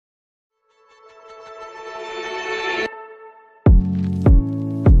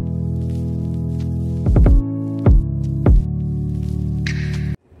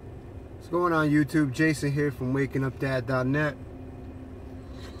on YouTube? Jason here from WakingUpDad.net.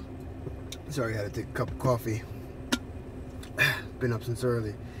 Sorry, I had to take a cup of coffee. Been up since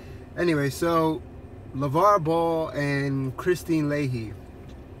early. Anyway, so LaVar Ball and Kristine Leahy.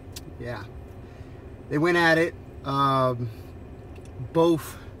 Yeah. They went at it.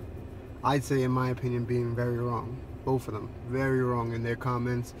 Both, I'd say, in my opinion, being very wrong. Both of them. Very wrong in their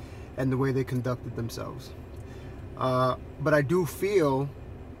comments and the way they conducted themselves. But I do feel,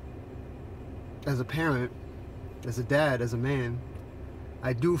 as a parent, as a dad, as a man,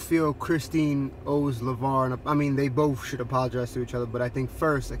 I do feel Kristine owes LaVar, I mean, they both should apologize to each other, but I think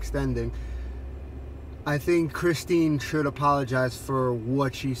first, extending, I think Kristine should apologize for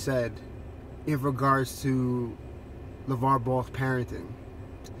what she said in regards to LaVar Ball's parenting.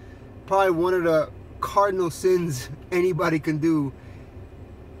 Probably one of the cardinal sins anybody can do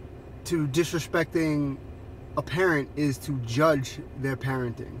to disrespecting a parent is to judge their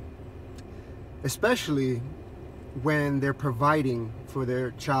parenting, especially when they're providing for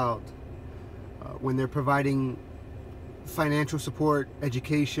their child, when they're providing financial support,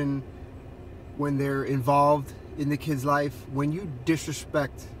 education, when they're involved in the kid's life. When you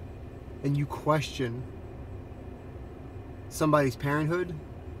disrespect and you question somebody's parenthood,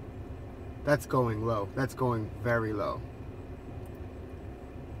 that's going low. That's going very low.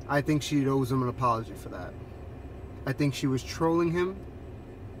 I think she owes him an apology for that. I think she was trolling him.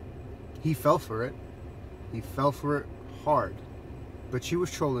 He fell for it. He fell for it hard. But she was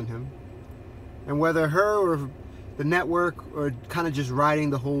trolling him. And whether her or the network are kind of just riding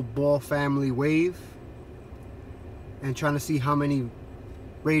the whole Ball family wave and trying to see how many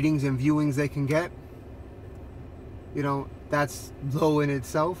ratings and viewings they can get, you know, that's low in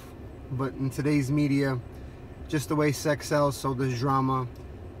itself. But in today's media, just the way sex sells, so does drama,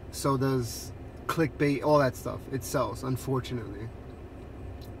 so does clickbait, all that stuff. It sells, unfortunately.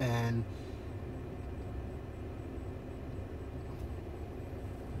 And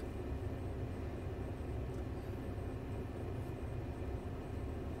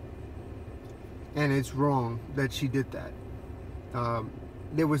it's wrong that she did that.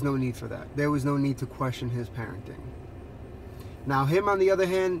 There was no need for that. There was no need to question his parenting. Now, him, on the other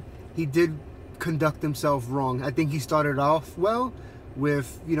hand, he did conduct himself wrong. I think he started off well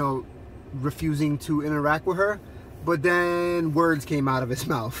with, you know, refusing to interact with her, but then words came out of his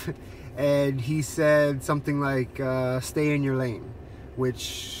mouth. And he said something like, stay in your lane,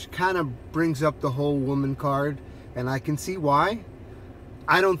 which kind of brings up the whole woman card, and I can see why.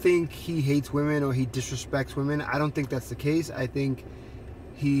 I don't think he hates women or he disrespects women. I don't think that's the case. I think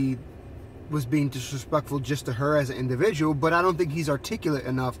he was being disrespectful just to her as an individual, but I don't think he's articulate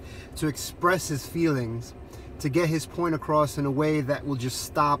enough to express his feelings, to get his point across in a way that will just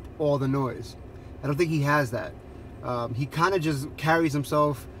stop all the noise. I don't think he has that. He kind of just carries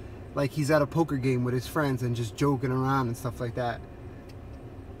himself like he's at a poker game with his friends and just joking around and stuff like that.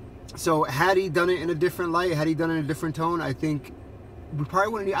 So had he done it in a different light, had he done it in a different tone, I think I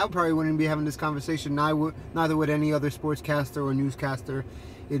probably wouldn't be having this conversation. Neither would any other sportscaster or newscaster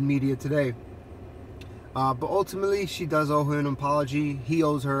in media today. But ultimately, she does owe her an apology. He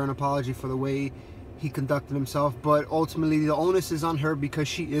owes her an apology for the way he conducted himself. But ultimately, the onus is on her because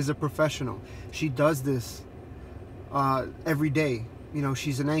she is a professional. She does this every day. You know,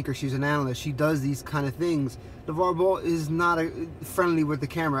 she's an anchor. She's an analyst. She does these kind of things. LaVar Ball is not friendly with the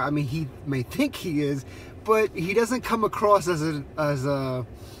camera. I mean, he may think he is, but he doesn't come across as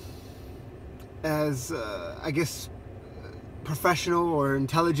I guess, professional or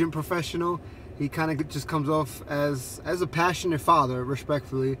intelligent professional. He kind of just comes off as a passionate father,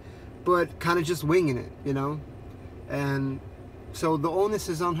 respectfully, but kind of just winging it, you know. And so the onus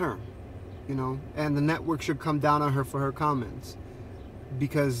is on her, you know, and the network should come down on her for her comments,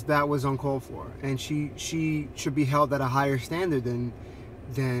 because that was uncalled for, and she should be held at a higher standard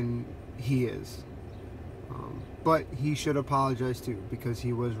than he is. But he should apologize too, because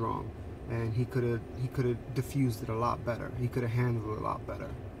he was wrong, and he could have diffused it a lot better. He could have handled it a lot better.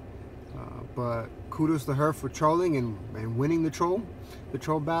 But kudos to her for trolling and winning the troll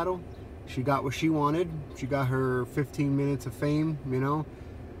battle. She got what she wanted. She got her 15 minutes of fame, you know.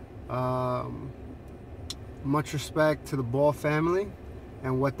 Much respect to the Ball family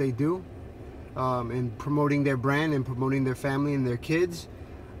and what they do in promoting their brand and promoting their family and their kids.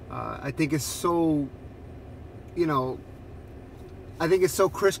 I think it's so, you know, I think it's so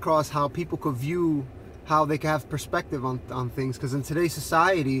crisscross how people could view, how they can have perspective on things. Because in today's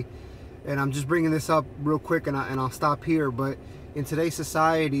society, and I'm just bringing this up real quick and I'll stop here, but in today's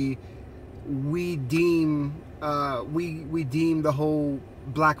society, we deem the whole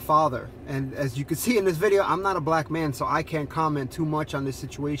black father, and as you can see in this video, I'm not a black man, so I can't comment too much on this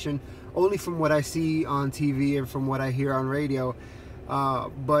situation only from what I see on TV and from what I hear on radio.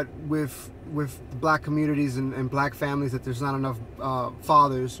 But with black communities and black families, that there's not enough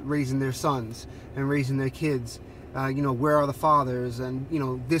fathers raising their sons and raising their kids. You know, where are the fathers? And, you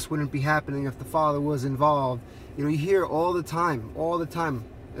know, this wouldn't be happening if the father was involved. You know, you hear all the time,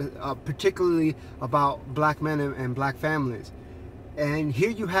 particularly about black men and black families. And here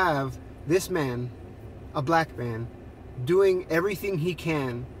you have this man, a black man, doing everything he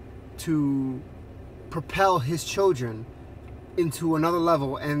can to propel his children into another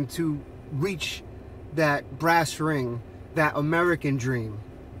level and to reach that brass ring, that American dream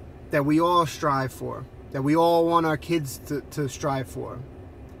that we all strive for, that we all want our kids to strive for.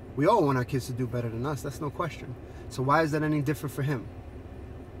 We all want our kids to do better than us, that's no question. So why is that any different for him?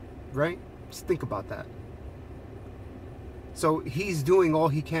 Right? Just think about that. So he's doing all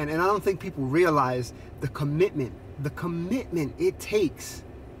he can, and I don't think people realize the commitment it takes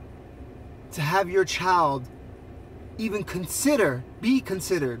to have your child even be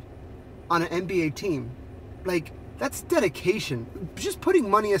considered on an NBA team. Like, that's dedication. Just putting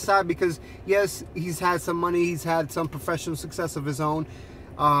money aside, because yes, he's had some money, he's had some professional success of his own,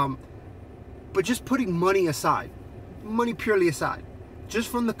 but just putting money aside, money purely aside, just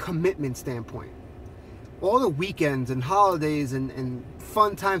from the commitment standpoint, all the weekends and holidays and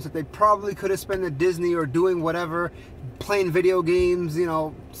fun times that they probably could have spent at Disney or doing whatever, playing video games, you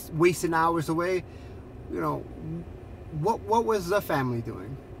know, wasting hours away, you know, what was the family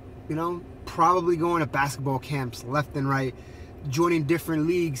doing? You know, probably going to basketball camps left and right, joining different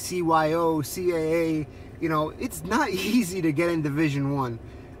leagues, CYO, CAA. You know, it's not easy to get in Division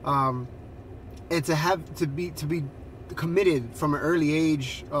I, and to be committed from an early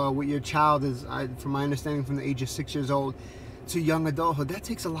age with your child, is, from my understanding, from the age of 6 years old to young adulthood. That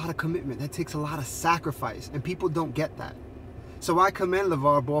takes a lot of commitment. That takes a lot of sacrifice, and people don't get that. So I commend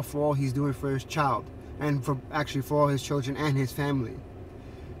LaVar Ball for all he's doing for his child, and for all his children and his family.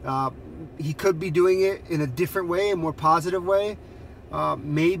 He could be doing it in a different way, a more positive way.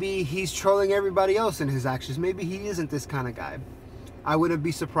 Maybe he's trolling everybody else in his actions. Maybe he isn't this kind of guy. I wouldn't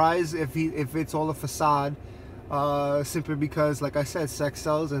be surprised if it's all a facade, simply because, like I said, sex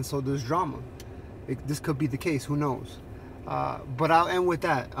sells and so does drama. This could be the case, who knows? But I'll end with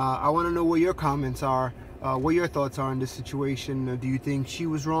that. I want to know what your comments are, what your thoughts are on this situation. Do you think she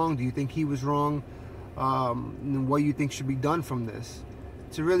was wrong? Do you think he was wrong? What do you think should be done from this?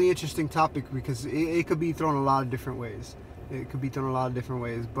 It's a really interesting topic, because it could be thrown a lot of different ways.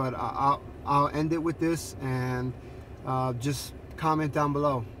 But I'll end it with this, and just comment down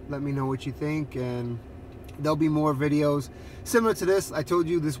below. Let me know what you think, and there'll be more videos similar to this. I told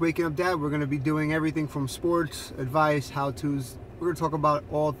you, this Waking Up Dad, we're going to be doing everything from sports, advice, how-tos. We're going to talk about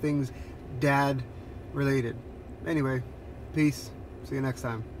all things dad related. Anyway, peace. See you next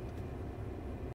time.